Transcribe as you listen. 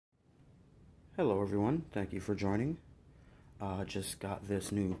Hello everyone, thank you for joining. Just got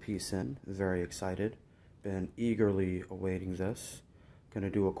this new piece in, very excited. Been eagerly awaiting this. Gonna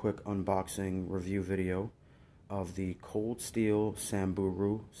do a quick unboxing review video of the Cold Steel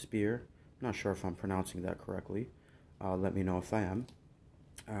Samburu spear. Not sure if I'm pronouncing that correctly. Let me know if I am.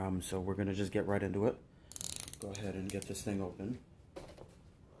 So we're gonna just get right into it. Go ahead and get this thing open.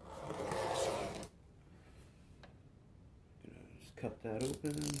 Just cut that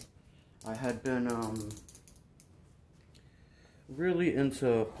open. I had been really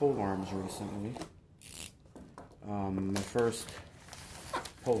into pole arms recently. My first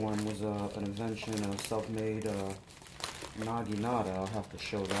pole arm was an invention, a self-made naginata. I'll have to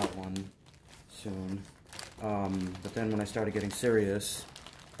show that one soon. But then when I started getting serious,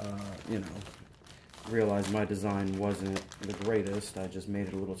 realized my design wasn't the greatest. I just made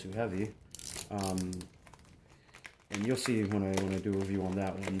it a little too heavy. And you'll see when I do a review on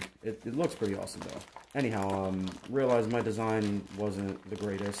that one. It looks pretty awesome though. Anyhow, realized my design wasn't the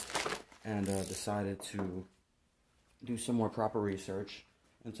greatest and decided to do some more proper research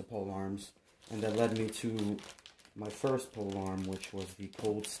into pole arms. And that led me to my first pole arm, which was the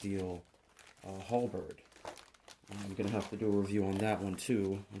Cold Steel halberd. I'm going to have to do a review on that one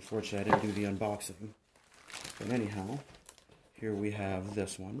too. Unfortunately, I didn't do the unboxing. But anyhow, here we have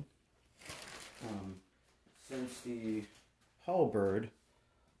this one. Since the halberd,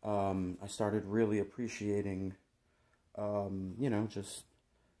 I started really appreciating, just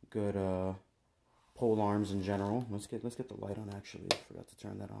good pole arms in general. Let's get the light on. Actually, I forgot to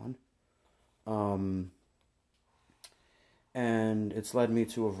turn that on. And it's led me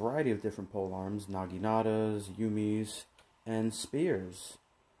to a variety of different pole arms: naginatas, yumis, and spears.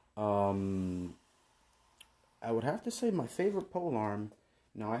 I would have to say my favorite pole arm.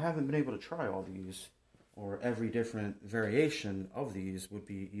 Now, I haven't been able to try all these, or every different variation of these, would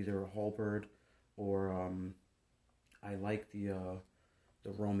be either a halberd or I like the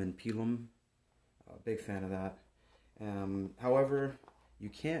Roman pilum. Big fan of that. However, you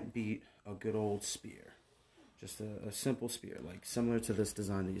can't beat a good old spear. Just a simple spear, like similar to this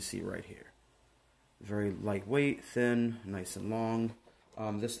design that you see right here. Very lightweight, thin, nice and long.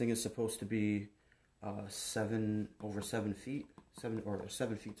 This thing is supposed to be over 7 feet,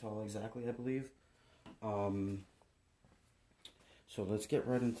 7 feet tall exactly, I believe. So let's get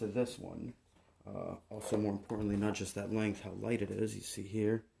right into this one. Also, more importantly, not just that length, how light it is. You see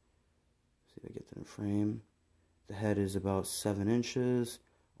here. See if I get that in frame. The head is about 7 inches.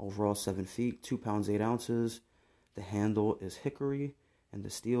 Overall 7 feet, 2 pounds 8 ounces. The handle is hickory, and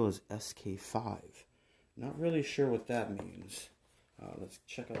the steel is SK5. Not really sure what that means. Let's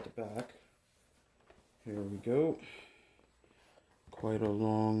check out the back. Here we go. Quite a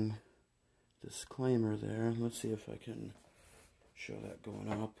long disclaimer there. Let's see if I can show that going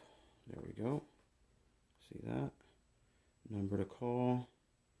up. There we go. See that? Number to call.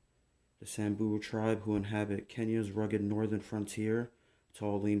 The Samburu tribe who inhabit Kenya's rugged northern frontier.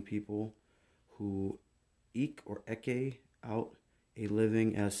 Tall, lean people who eke or eke out a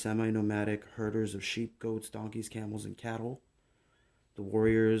living as semi-nomadic herders of sheep, goats, donkeys, camels, and cattle. The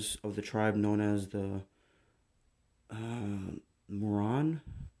warriors of the tribe known as the Moran,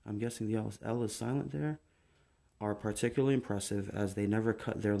 I'm guessing the L is silent there, are particularly impressive as they never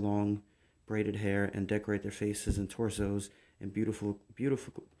cut their long braided hair and decorate their faces and torsos in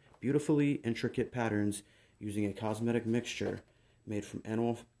beautifully intricate patterns using a cosmetic mixture made from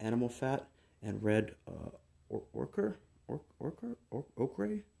animal fat and red ochre. I'm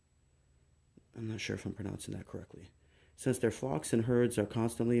not sure if I'm pronouncing that correctly. Since their flocks and herds are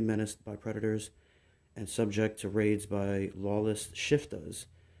constantly menaced by predators and subject to raids by lawless shiftas,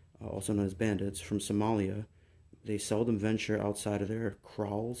 also known as bandits, from Somalia, they seldom venture outside of their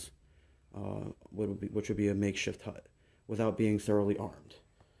kraals, which would be a makeshift hut, without being thoroughly armed.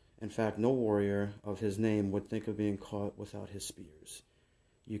 In fact, no warrior of his name would think of being caught without his spears.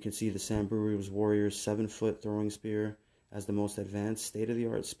 You can see the Samburu's warrior's 7-foot throwing spear as the most advanced,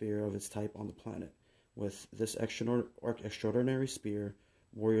 state-of-the-art spear of its type on the planet. With this extraordinary spear,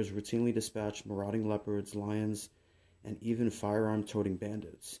 warriors routinely dispatch marauding leopards, lions, and even firearm-toting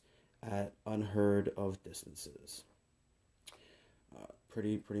bandits at unheard of distances.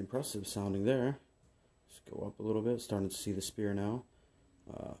 Pretty impressive sounding there. Let's go up a little bit, starting to see the spear now.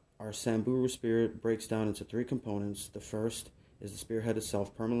 Our Samburu spear breaks down into 3 components. The first is the spearhead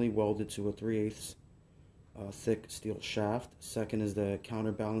itself, permanently welded to a 3/8 thick steel shaft. Second is the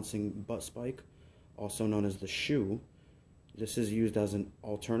counterbalancing butt spike, also known as the shoe. This is used as an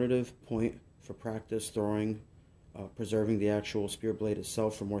alternative point for practice throwing, preserving the actual spear blade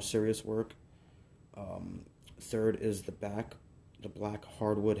itself for more serious work. Third is the black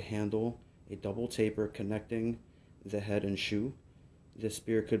hardwood handle, a double taper connecting the head and shoe. This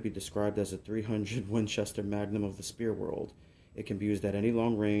spear could be described as a 300 Winchester Magnum of the spear world. It can be used at any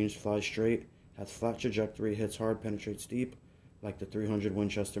long range, flies straight, has flat trajectory, hits hard, penetrates deep, like the 300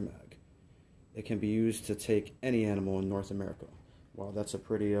 Winchester Mag. It can be used to take any animal in North America. Wow, that's a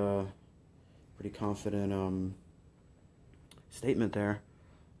pretty confident statement there.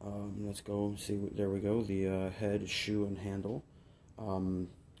 Let's go see. There we go. The head, shoe, and handle.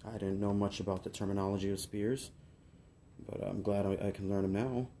 I didn't know much about the terminology of spears, but I'm glad I can learn them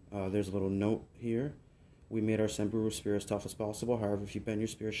now. There's a little note here. We made our samburu spear as tough as possible. However, if you bend your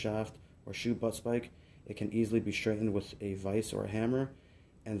spear shaft or shoe butt spike, it can easily be straightened with a vise or a hammer,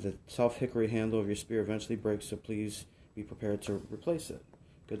 and the tough hickory handle of your spear eventually breaks, so please be prepared to replace it.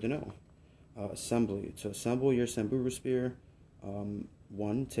 Good to know. Assembly. To assemble your samburu spear,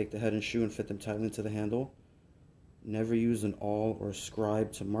 1. Take the head and shoe and fit them tightly into the handle. Never use an awl or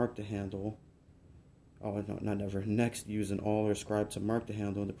scribe to mark the handle. Oh, no, not never. Next, use an awl or scribe to mark the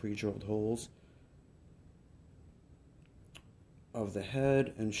handle in the pre-drilled holes of the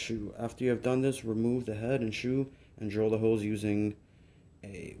head and shoe. After you have done this, remove the head and shoe and drill the holes using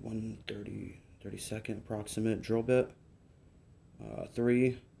a 32nd approximate drill bit.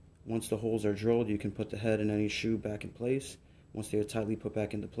 3. Once the holes are drilled, you can put the head and any shoe back in place. Once they are tightly put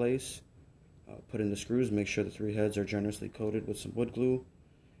back into place, put in the screws. Make sure the 3 heads are generously coated with some wood glue,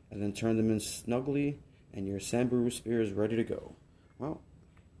 and then turn them in snugly, and your samburu spear is ready to go. Well,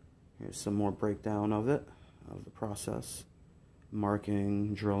 here's some more breakdown of it, of the process.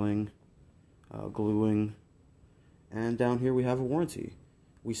 Marking, drilling, gluing, and down here we have a warranty.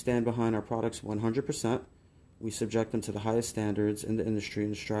 We stand behind our products 100%. We subject them to the highest standards in the industry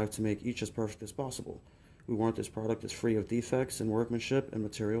and strive to make each as perfect as possible. We warrant this product is free of defects in workmanship and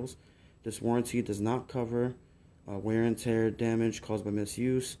materials. This warranty does not cover wear and tear, damage caused by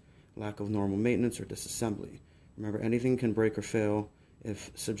misuse, lack of normal maintenance, or disassembly. Remember, anything can break or fail if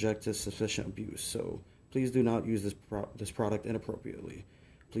subject to sufficient abuse, so please do not use this product inappropriately.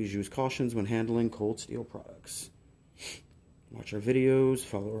 Please use cautions when handling cold steel products. Watch our videos,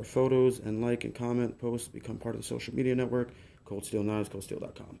 follow our photos, and like and comment, post, become part of the social media network, Cold Steel Knives,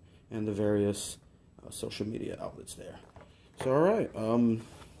 coldsteel.com, and the various social media outlets there. So, alright,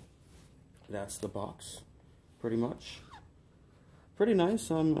 that's the box, pretty much. Pretty nice.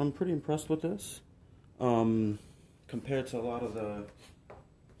 I'm pretty impressed with this. Compared to a lot of the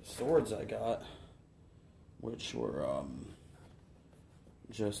swords I got, which were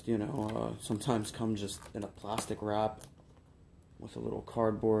just, you know, sometimes come just in a plastic wrap with a little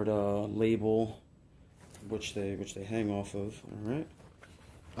cardboard label, which they hang off of. All right.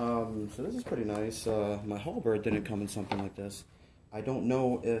 So this is pretty nice. My halberd didn't come in something like this. I don't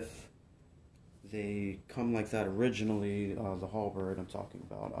know if they come like that originally. The halberd I'm talking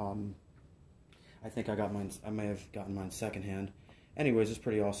about. I think I got mine. I may have gotten mine secondhand. Anyways, it's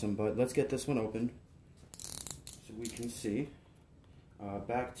pretty awesome. But let's get this one open so we can see.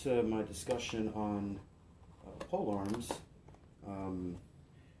 Back to my discussion on pole arms.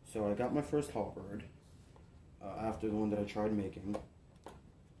 So I got my first halberd after the one that I tried making,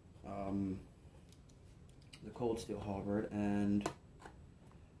 the cold steel halberd, and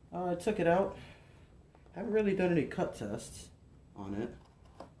I took it out. Haven't really done any cut tests on it,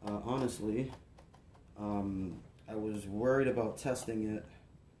 honestly. I was worried about testing it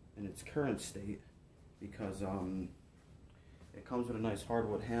in its current state because it comes with a nice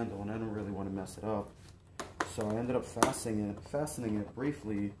hardwood handle, and I don't really want to mess it up. So I ended up fastening it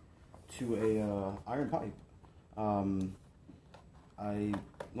briefly to a iron pipe.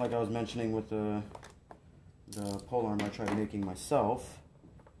 Like I was mentioning with the pole arm I tried making myself.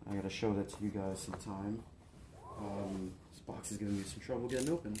 I gotta show that to you guys sometime. This box is giving me some trouble getting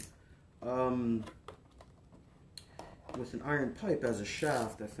open. With an iron pipe as a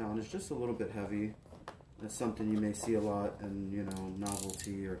shaft, I found it's just a little bit heavy. That's something you may see a lot in, you know,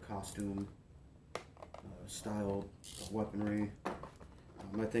 novelty or costume style weaponry.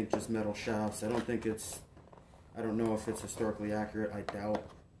 I think just metal shafts. I don't know if it's historically accurate. I doubt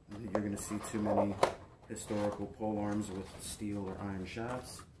you're going to see too many historical pole arms with steel or iron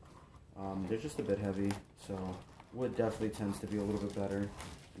shafts. They're just a bit heavy, so wood definitely tends to be a little bit better.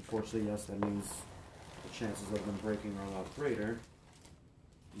 Unfortunately, yes, that means the chances of them breaking are a lot greater.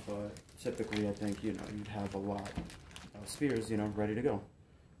 But typically, I think, you know, you'd have a lot of spears, you know, ready to go.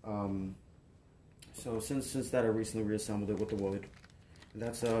 So since that, I recently reassembled it with the wood.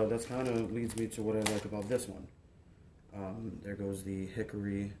 That's kind of leads me to what I like about this one. There goes the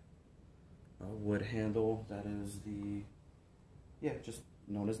hickory wood handle. That is just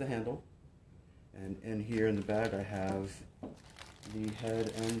known as the handle. And in here in the bag, I have the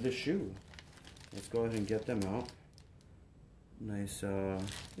head and the shoe. let's go ahead and get them out. Nice, you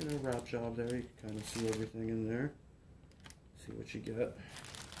know, wrap job there. You can kind of see everything in there. See what you get.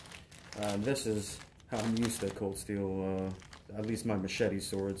 This is how I'm used to cold steel. At least my machete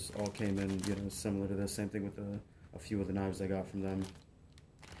swords all came in, you know, similar to this. Same thing with a few of the knives I got from them.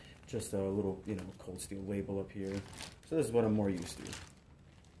 Just a little, you know, cold steel label up here. So this is what I'm more used to.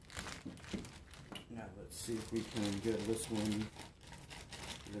 Now let's see if we can get this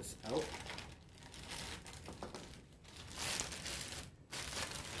out.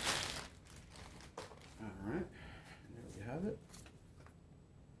 Alright, there we have it.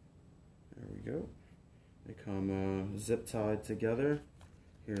 There we go. They come zip tied together.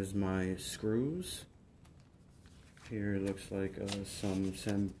 Here's my screws. Here it looks like some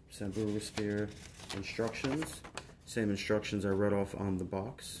samburu spear instructions. Same instructions I read off on the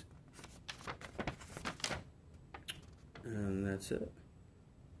box. And that's it.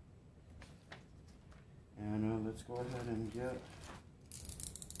 And let's go ahead and get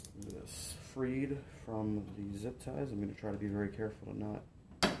this freed from the zip ties. I'm going to try to be very careful to not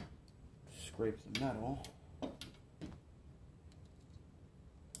scrape the metal.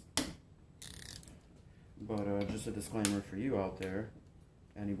 But just a disclaimer for you out there,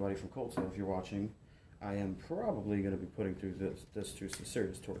 anybody from Cold Steel, if you're watching, I am probably going to be putting through this through some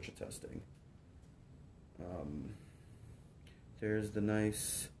serious torture testing. There's the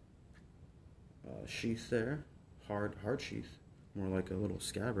nice sheath there, hard sheath, more like a little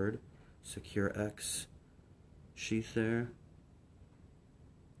scabbard. Secure X sheath there.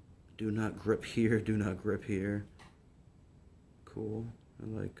 Do not grip here, do not grip here. Cool. I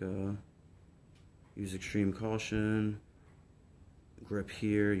like use extreme caution. Grip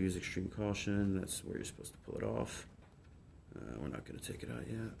here, use extreme caution. That's where you're supposed to pull it off. We're not going to take it out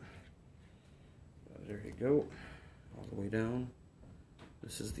yet. There you go. All the way down.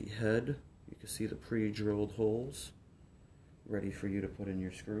 This is the head. You can see the pre-drilled holes ready for you to put in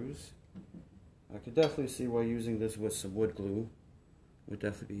your screws. I could definitely see why using this with some wood glue would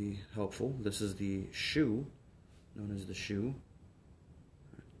definitely be helpful. This is the shoe, known as the shoe.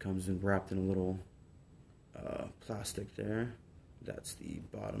 It comes in wrapped in a little plastic there. That's the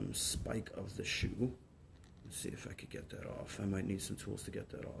bottom spike of the shoe. Let's see if I could get that off. I might need some tools to get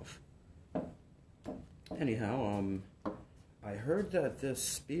that off. Anyhow, I heard that this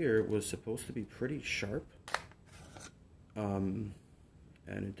spear was supposed to be pretty sharp. And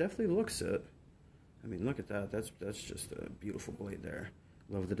it definitely looks it. I mean, look at that. That's just a beautiful blade there.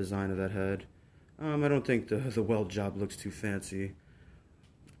 Love the design of that head. I don't think the weld job looks too fancy.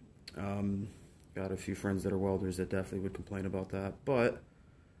 Got a few friends that are welders that definitely would complain about that. But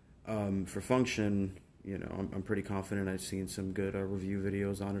for function, you know, I'm pretty confident. I've seen some good review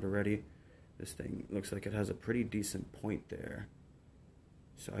videos on it already. This thing looks like it has a pretty decent point there.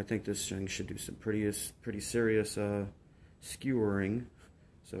 So I think this thing should do some pretty serious skewering,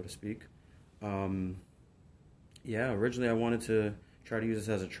 so to speak. Yeah, originally I wanted to try to use this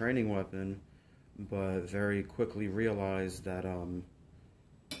as a training weapon, but very quickly realized that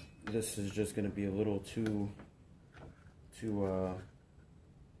this is just going to be a little too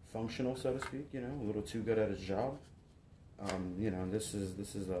functional, so to speak. You know, a little too good at its job. You know, this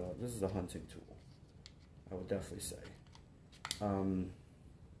is a hunting tool, I would definitely say.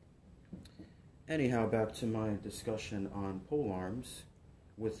 Anyhow, back to my discussion on pole arms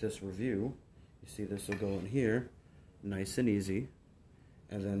with this review. You see this will go in here, nice and easy.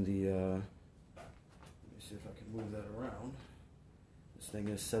 And then let me see if I can move that around. This thing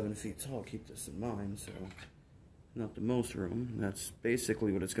is 7 feet tall, keep this in mind, so not the most room. That's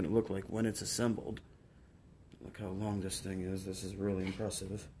basically what it's going to look like when it's assembled. Look how long this thing is. This is really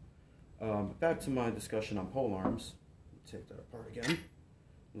impressive. But back to my discussion on pole arms. Take that apart again.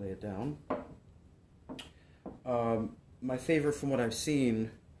 Lay it down. My favorite from what I've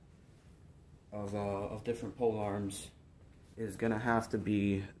seen of different pole arms is going to have to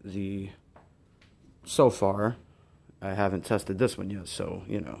be so far, I haven't tested this one yet, so,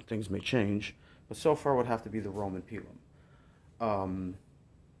 you know, things may change. But so far would have to be the Roman pilum.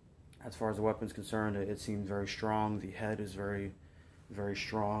 As far as the weapon's concerned, it seemed very strong. The head is very, very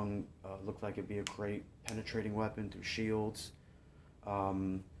strong. Looked like it'd be a great penetrating weapon through shields.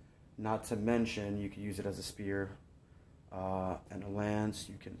 Not to mention, you could use it as a spear and a lance.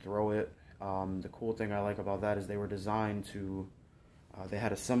 You can throw it. The cool thing I like about that is they were designed to, they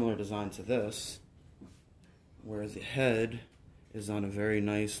had a similar design to this, where the head is on a very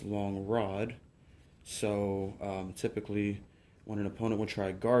nice long rod. So typically when an opponent would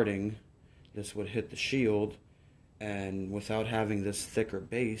try guarding, this would hit the shield, and without having this thicker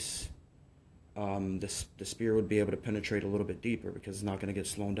base, the spear would be able to penetrate a little bit deeper because it's not going to get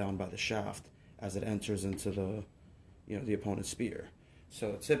slowed down by the shaft as it enters into the, the opponent's spear.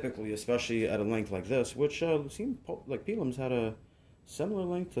 So typically, especially at a length like this, which seemed like Pelham's had a similar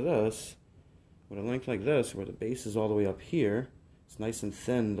length to this, with a length like this, where the base is all the way up here, it's nice and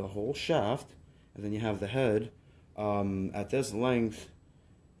thin, the whole shaft, and then you have the head. At this length,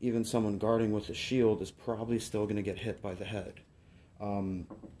 even someone guarding with a shield is probably still going to get hit by the head. And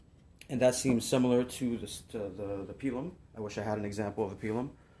that seems similar to the Pelham. I wish I had an example of a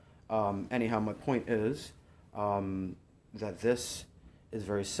Pelham. Anyhow, my point is that this is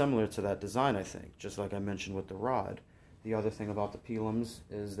very similar to that design, I think, just like I mentioned with the rod. The other thing about the Pelhams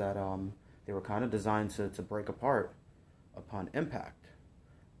is that they were kind of designed to break apart upon impact,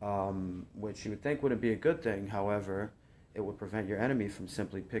 which you would think wouldn't be a good thing. However, it would prevent your enemy from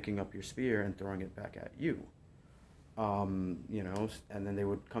simply picking up your spear and throwing it back at you. And then they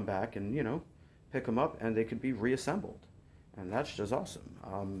would come back and, pick them up, and they could be reassembled. And that's just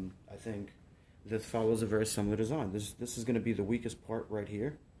awesome. I think this follows a very similar design. This is going to be the weakest part right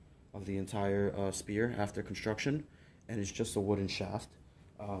here of the entire spear after construction, and it's just a wooden shaft.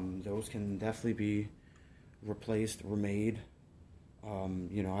 Those can definitely be replaced, remade.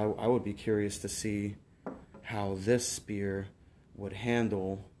 I would be curious to see how this spear would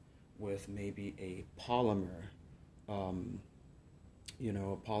handle with maybe a polymer, a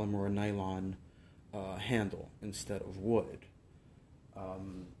polymer or nylon handle instead of wood.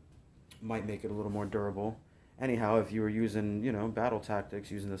 Might make it a little more durable. Anyhow, if you were using, battle tactics,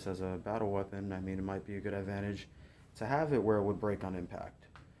 using this as a battle weapon, I mean, it might be a good advantage to have it where it would break on impact.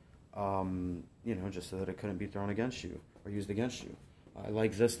 Just so that it couldn't be thrown against you or used against you. I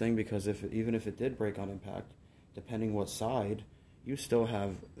like this thing because even if it did break on impact, depending what side, you still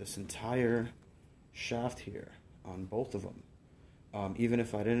have this entire shaft here on both of them. Even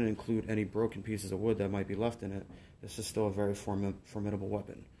if I didn't include any broken pieces of wood that might be left in it, this is still a very formidable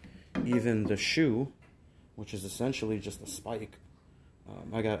weapon. Even the shoe, which is essentially just a spike.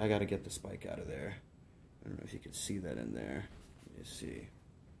 I got to get the spike out of there. I don't know if you can see that in there. Let me see.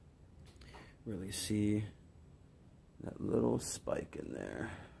 Really see that little spike in there.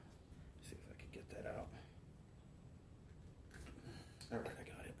 See if I can get that out. All right, I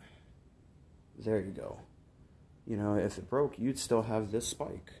got it. There you go. If it broke, you'd still have this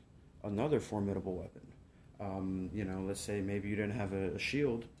spike, another formidable weapon. Let's say maybe you didn't have a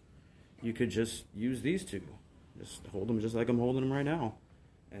shield. You could just use these two. Just hold them just like I'm holding them right now.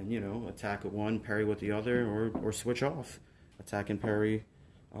 And, attack with one, parry with the other, or switch off. Attack and parry,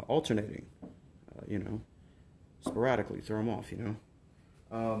 alternating. Sporadically, throw them off,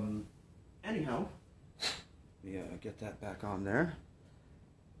 Anyhow, yeah, get that back on there.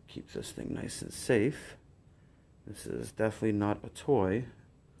 Keep this thing nice and safe. This is definitely not a toy.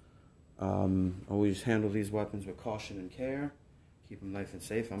 Always handle these weapons with caution and care. Keep them nice and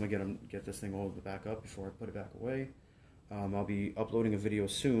safe. I'm gonna get this thing all the back up before I put it back away. I'll be uploading a video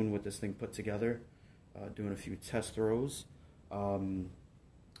soon with this thing put together, doing a few test throws.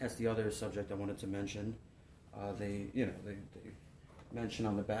 That's the other subject I wanted to mention. They mention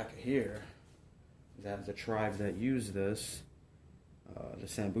on the back here that the tribe that used this, the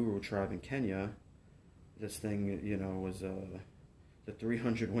Samburu tribe in Kenya, this thing, was the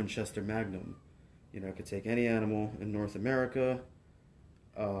 300 Winchester Magnum. It could take any animal in North America.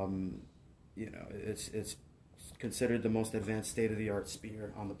 It's considered the most advanced state-of-the-art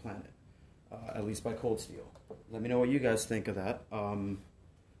spear on the planet, at least by Cold Steel. Let me know what you guys think of that.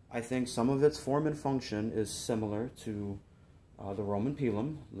 I think some of its form and function is similar to the Roman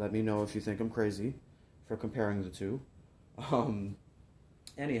Pelham. Let me know if you think I'm crazy for comparing the two.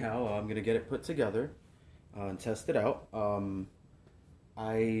 Anyhow, I'm going to get it put together and test it out.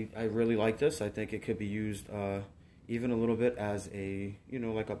 I really like this. I think it could be used even a little bit as a,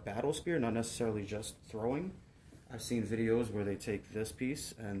 like a battle spear, not necessarily just throwing. I've seen videos where they take this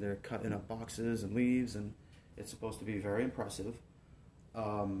piece and they're cutting up boxes and leaves, and it's supposed to be very impressive.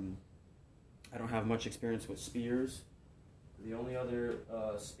 I don't have much experience with spears. The only other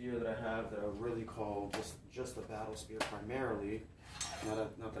spear that I have that I would really call just a battle spear primarily,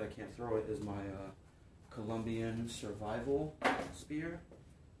 not that I can't throw it, is my Colombian survival spear.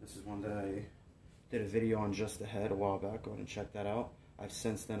 This is one that I did a video on just the head a while back. Go ahead and check that out. I've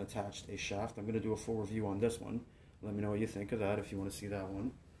since then attached a shaft. I'm going to do a full review on this one. Let me know what you think of that if you want to see that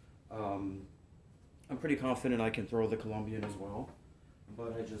one. I'm pretty confident I can throw the Colombian as well,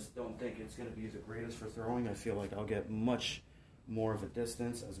 but I just don't think it's going to be the greatest for throwing. I feel like I'll get much more of a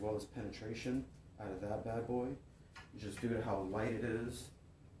distance as well as penetration out of that bad boy, just due to how light it is,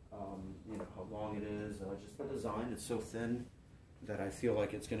 how long it is, just the design. It's so thin that I feel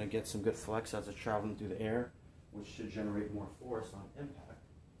like it's going to get some good flex as it's traveling through the air, which should generate more force on impact.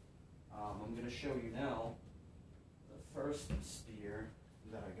 I'm going to to show you now the first spear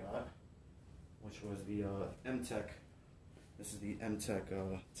that I got, which was the M-Tech. This is the M-Tech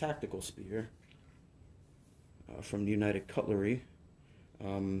tactical spear from United Cutlery.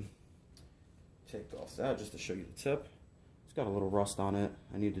 Take off that just to show you the tip. It's got a little rust on it.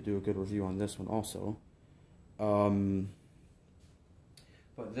 I need to do a good review on this one also. But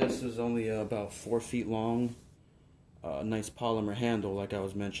this is only about 4 feet long. Nice polymer handle, like I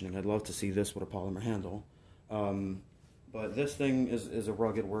was mentioning. I'd love to see this with a polymer handle. But this thing is a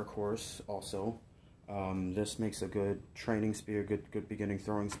rugged workhorse also. This makes a good training spear, good beginning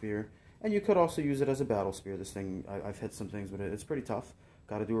throwing spear. And you could also use it as a battle spear. This thing, I've hit some things with it. It's pretty tough.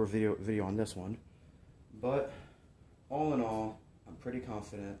 Got to do a video on this one. But all in all, I'm pretty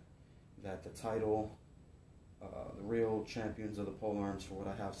confident that the title, the real champions of the pole arms for what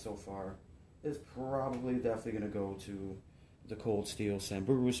I have so far, is probably definitely going to go to the Cold Steel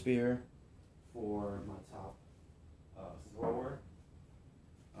Samburu spear for my top thrower,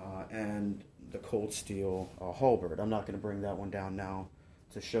 and the Cold Steel halberd. I'm not going to bring that one down now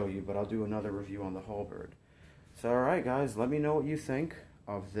to show you, but I'll do another review on the halberd. So alright guys, let me know what you think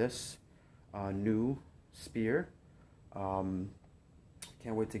of this new spear. Can't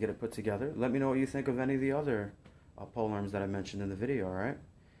wait to get it put together. Let me know what you think of any of the other pole arms that I mentioned in the video, alright?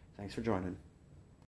 Thanks for joining.